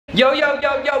Yo, yo,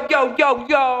 yo, yo, yo, yo,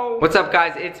 yo! What's up,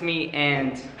 guys? It's me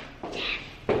and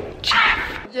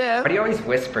Jeff. Why do you always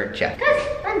whisper, Jeff?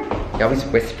 You always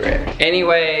whisper it.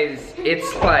 Anyways,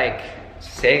 it's like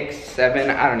 6, 7,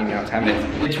 I don't even know what time it is.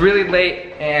 It's really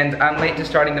late, and I'm late to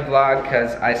starting the vlog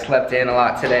because I slept in a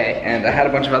lot today, and I had a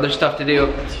bunch of other stuff to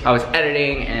do. I was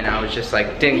editing, and I was just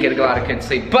like, didn't get a lot of good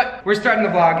sleep. But we're starting the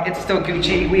vlog. It's still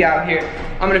Gucci. We out here.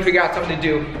 I'm gonna figure out something to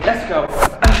do. Let's go.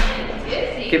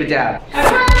 Give a dab.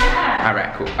 All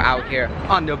right, cool. Out here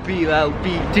on the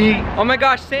BLBT. Oh my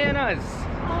gosh, Santa's.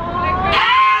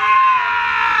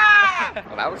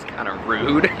 Well, that was kind of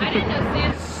rude. I didn't know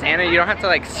Santa. Santa, you don't have to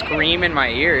like scream in my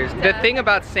ears. The thing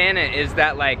about Santa is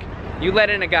that like, you let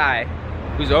in a guy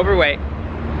who's overweight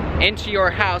into your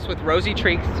house with rosy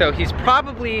cheeks, so he's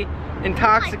probably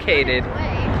intoxicated,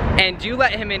 and you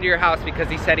let him into your house because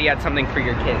he said he had something for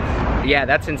your kids. Yeah,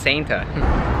 that's insane to.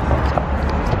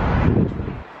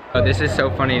 Oh, this is so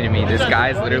funny to me. This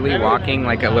guy's literally walking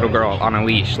like a little girl on a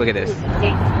leash. Look at this.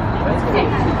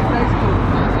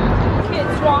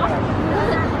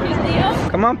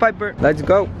 Come on, Piper. Let's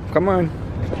go. Come on.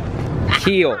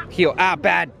 Heel, heel. Ah,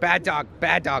 bad dog,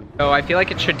 bad dog. So I feel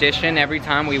like a tradition every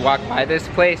time we walk by this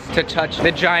place to touch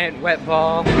the giant wet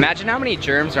ball. Imagine how many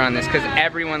germs are on this because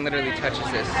everyone literally touches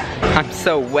this. I'm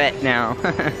so wet now.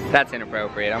 That's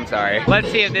inappropriate, I'm sorry. Let's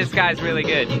see if this guy's really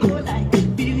good.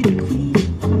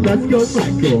 Let's go,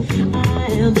 Michael.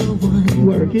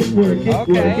 Work it, work it,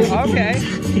 okay, work it. Okay.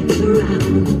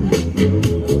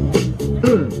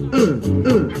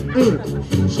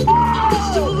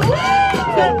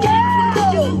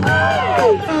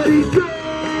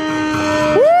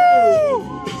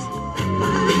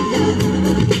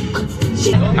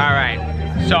 All right,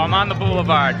 so I'm on the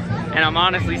boulevard, and I'm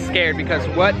honestly scared because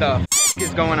what the f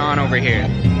is going on over here?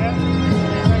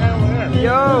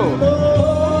 Yo!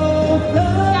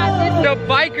 The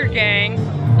biker gang.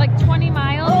 Like 20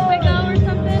 miles ago or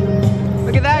something?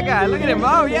 Look at that guy, look at him.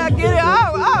 Oh yeah, get it,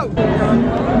 oh!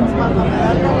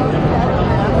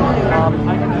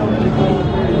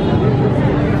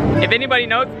 If anybody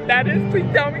knows what that is, please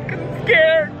tell me because I'm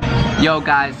scared. Yo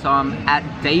guys, so I'm at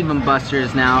Dave &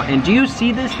 Buster's now, and do you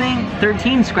see this thing?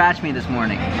 13 scratched me this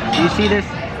morning. Do you see this?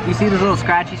 You see this little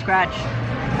scratchy scratch?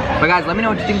 But guys, let me know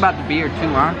what you think about the beer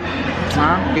too, huh?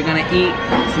 You're gonna eat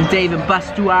some Dave &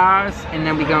 Buster's, and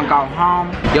then we're gonna go home.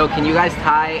 Yo, can you guys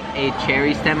tie a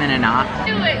cherry stem in a knot?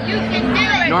 Do it, you can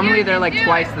do it. Normally they're like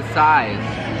twice the size.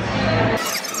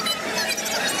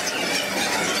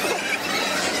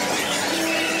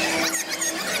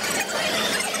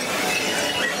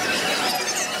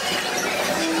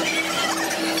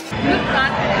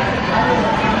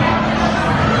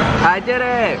 I did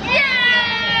it! Yay!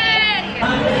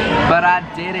 But I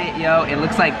did it, yo. It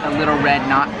looks like a little red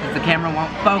knot because the camera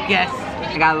won't focus.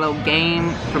 I got a little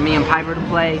game for me and Piper to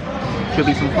play. Should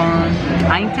be some fun.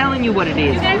 I ain't telling you what it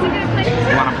is. You guys are gonna play.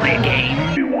 You wanna play a game?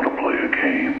 You want to play a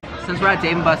game? Since we're at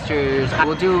Dave & Buster's,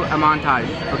 we'll do a montage,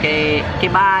 okay? Okay,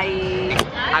 bye!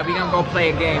 Alright, we gonna go play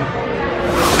a game.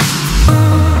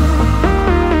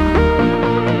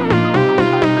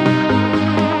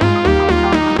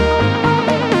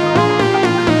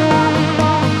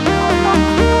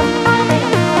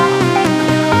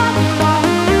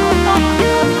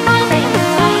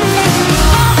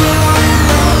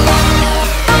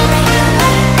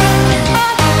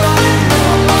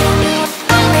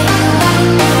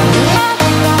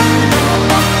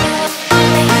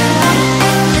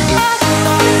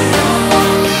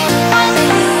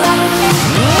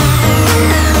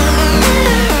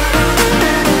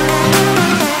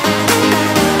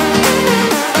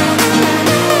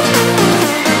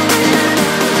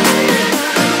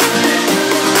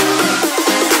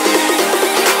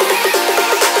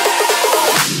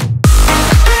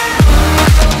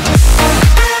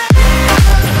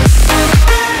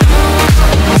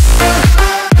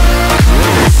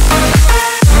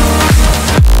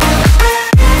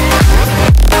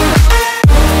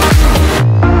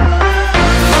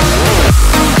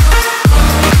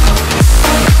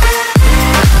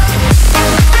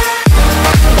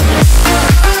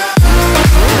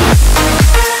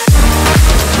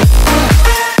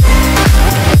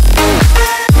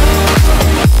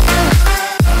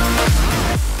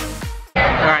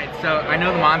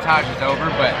 Montage is over,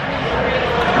 but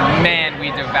man, we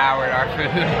devoured our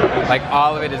food. Like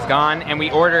all of it is gone, and we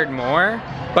ordered more,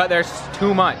 but there's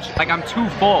too much. Like I'm too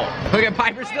full. Look at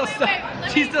Piper still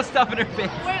she's still stuffing her face.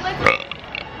 Wait,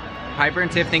 Piper and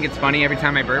Tiff think it's funny every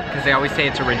time I burp because they always say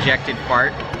it's a rejected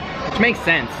fart, which makes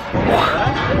sense.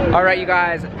 All right, you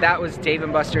guys, that was Dave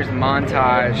 & Buster's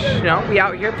montage. You know, we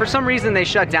out here. For some reason, they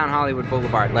shut down Hollywood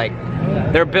Boulevard. Like,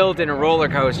 They're building a roller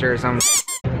coaster or something.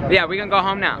 Yeah, we gonna go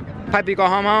home now. Piper, you go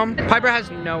home? Piper has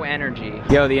no energy.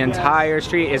 Yo, the entire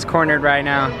street is cornered right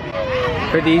now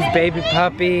for these baby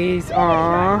puppies.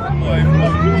 Aww.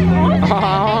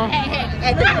 Aww.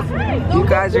 You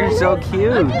guys are so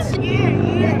cute.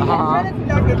 Aww.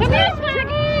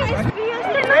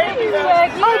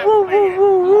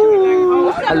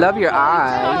 I love your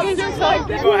eyes.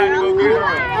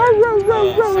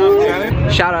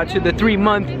 Shout out to the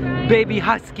 3-month baby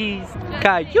huskies.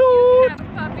 Cute.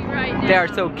 They are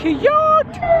so cute. You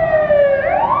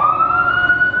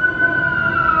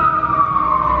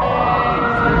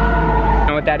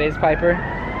know what that is, Piper?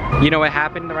 You know what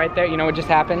happened right there? You know what just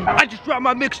happened? I just dropped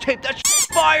my mixtape. That shit's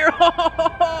fire.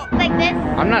 Like this?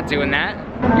 I'm not doing that.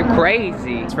 You're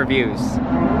crazy. It's for views.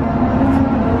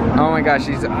 Oh my gosh,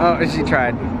 she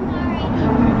tried.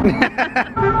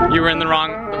 You were in the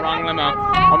wrong limo.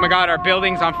 Oh my god, our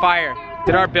building's on fire.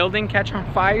 Did our building catch on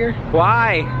fire?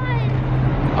 Why?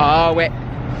 Oh wait,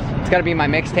 it's gotta be my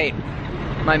mixtape.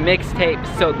 My mixtape's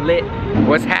so lit.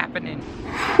 What's happening?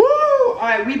 Woo!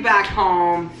 Alright, we back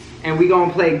home and we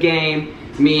gonna play a game.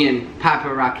 Me and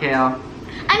Papa Raquel.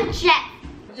 I'm Jeff.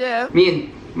 Yeah. Me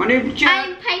and my name is Jeff.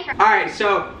 I'm Piper. Alright,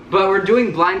 so, but we're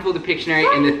doing blindfolded Pictionary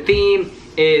and the theme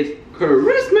is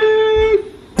Christmas.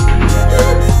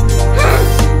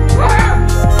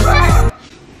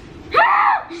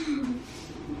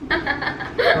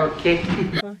 Okay.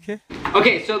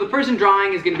 Okay, so the person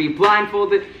drawing is gonna be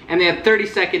blindfolded and they have 30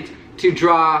 seconds to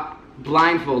draw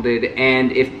blindfolded,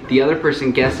 and if the other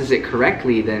person guesses it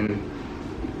correctly, then...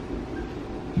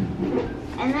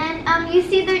 And then you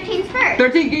see 13's first.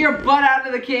 13, get your butt out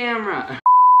of the camera.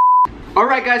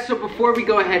 Alright guys, so before we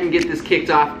go ahead and get this kicked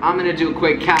off, I'm gonna do a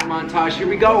quick cat montage. Here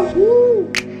we go.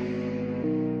 Woo!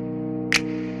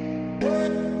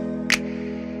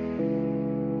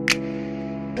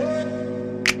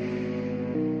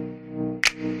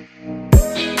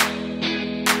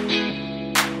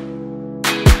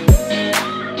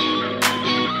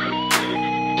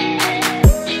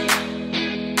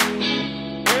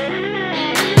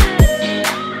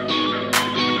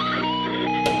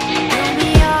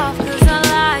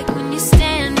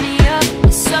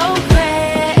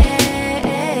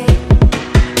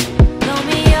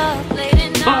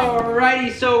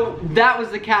 That was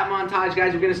the cat montage,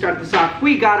 guys. We're gonna start this off.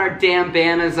 We got our damn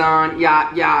banners on.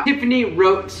 Yeah. Tiffany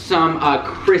wrote some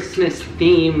Christmas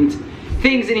themed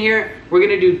things in here. We're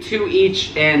gonna do 2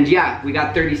 each, and yeah, we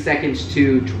got 30 seconds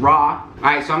to draw. All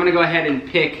right, so I'm gonna go ahead and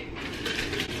pick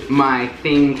my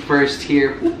thing first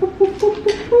here. All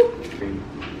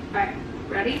right,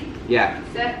 ready? Yeah.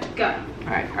 Set, go. All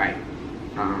right.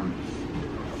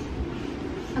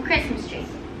 A Christmas tree.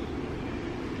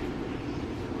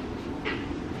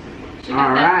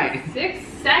 All right. 6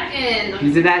 seconds.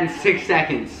 You did that in 6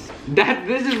 seconds.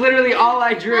 This is literally all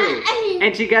I drew.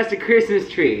 And she guessed a Christmas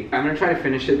tree. I'm gonna try to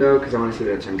finish it though, because I want to see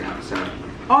what it turns out. So,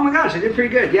 oh my gosh, I did pretty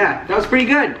good. Yeah, that was pretty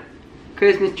good.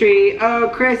 Christmas tree, oh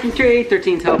Christmas tree.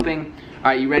 13's helping. All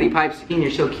right, you ready, Pipes?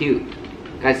 You're so cute.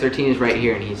 Guys, 13 is right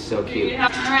here, and he's so cute. All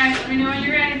right, let me know when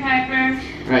you're ready, Piper.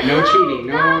 All right, no cheating.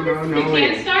 No You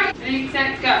waiting. can't start. Ready,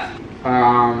 set, go.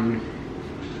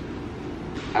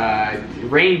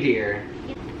 Reindeer.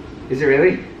 Is it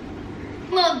really?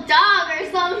 Little dog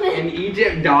or something. An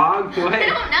Egypt dog? What? I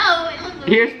don't know. It looks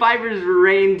Here's Piper's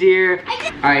reindeer.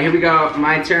 Alright, here we go.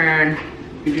 My turn.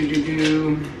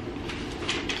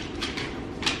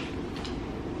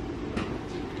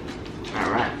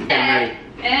 Alright, I'm ready.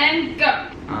 And go.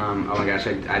 Oh my gosh,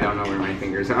 I don't know where my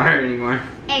fingers are anymore.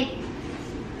 A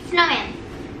snowman.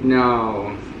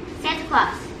 No. Santa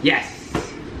Claus. Yes.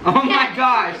 Oh my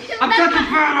gosh. I'm such a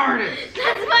bad artist.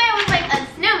 That's why I was like a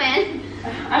snowman.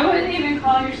 I wouldn't even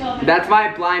call yourself. That's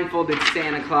my blindfolded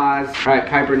Santa Claus. Alright,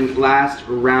 Piper, last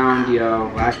round,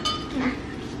 yo.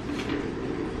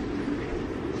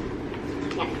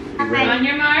 On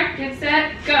your mark, get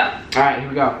set, go. Alright, here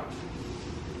we go.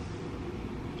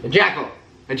 A jackal.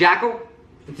 A jackal?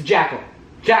 It's a jackal.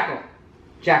 Jackal.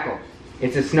 Jackal.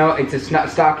 It's a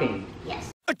stocking.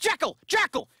 Yes. A jackal!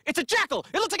 Jackal! It's a jackal!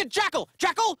 It looks like a jackal!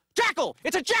 Jackal! Jackal!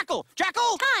 It's a jackal!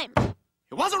 Jackal! Time.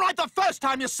 It wasn't right the first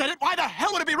time you said it. Why the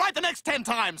hell would it be right the next 10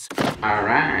 times?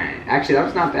 Alright. Actually, that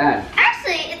was not bad.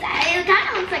 Actually, it kind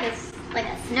of looks like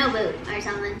a snow boot or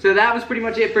something. So that was pretty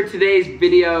much it for today's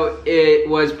video. It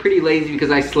was pretty lazy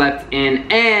because I slept in,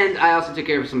 and I also took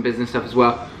care of some business stuff as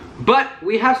well. But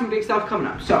we have some big stuff coming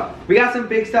up. So we got some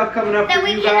big stuff coming up that for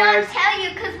we you cannot guys. tell you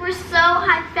because we're so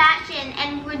high fashion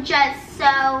and we're just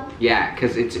so. Yeah,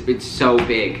 because it's so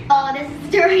big. Oh, this is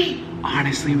dirty.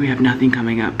 Honestly, we have nothing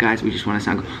coming up, guys. We just want to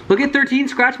sound good. Look at 13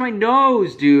 scratch my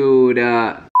nose, dude.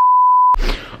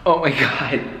 Oh my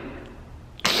God.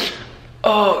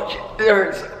 Oh, it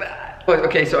hurts so bad.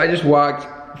 Okay, so I just walked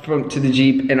to the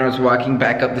Jeep and I was walking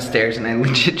back up the stairs and I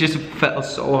legit just fell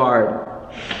so hard.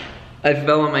 I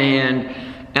fell on my hand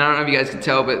and I don't know if you guys can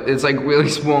tell, but it's like really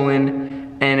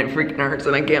swollen and it freaking hurts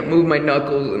and I can't move my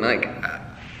knuckles and like,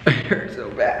 it hurts so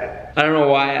bad. I don't know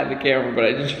why I have the camera, but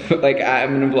I just feel like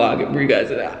I'm gonna vlog it for you guys.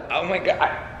 And oh my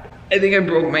God, I think I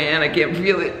broke my hand, I can't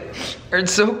feel it. It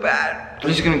hurts so bad. I'm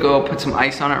just gonna go put some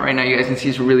ice on it right now. You guys can see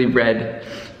it's really red.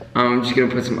 I'm just gonna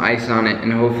put some ice on it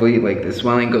and hopefully like the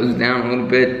swelling goes down a little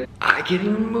bit. I can't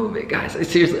even move it, guys.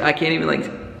 Seriously, I can't even like,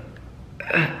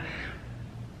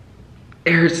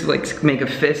 it hurts to like make a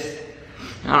fist.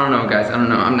 I don't know, guys, I don't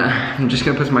know. I'm just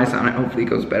gonna put some ice on it, hopefully it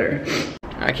goes better.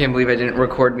 I can't believe I didn't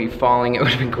record me falling. It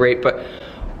would've been great, but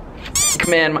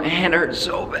man, my hand hurts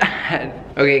so bad.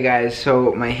 Okay guys,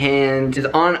 so my hand is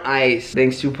on ice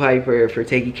thanks to Piper for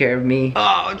taking care of me.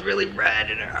 Oh, it's really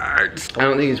red and it hurts. I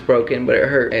don't think it's broken, but it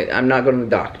hurt. I'm not going to the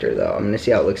doctor though. I'm gonna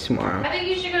see how it looks tomorrow. I think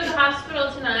you should go to the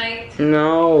hospital tonight.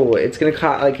 No, it's gonna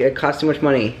cost, like, it costs too much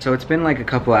money. So it's been like a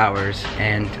couple hours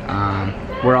and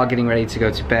we're all getting ready to go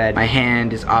to bed. My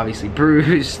hand is obviously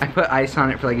bruised. I put ice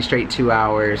on it for like a straight 2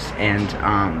 hours and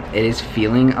it is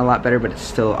feeling a lot better, but it's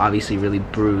still obviously really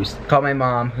bruised. Called my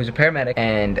mom, who's a paramedic,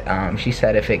 and she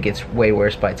said if it gets way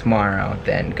worse by tomorrow,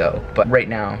 then go. But right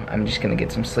now, I'm just gonna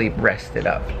get some sleep, rest it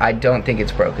up. I don't think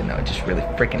it's broken though, it just really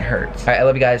freaking hurts. All right, I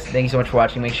love you guys. Thank you so much for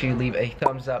watching. Make sure you leave a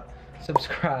thumbs up,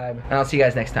 subscribe, and I'll see you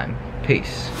guys next time.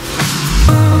 Peace.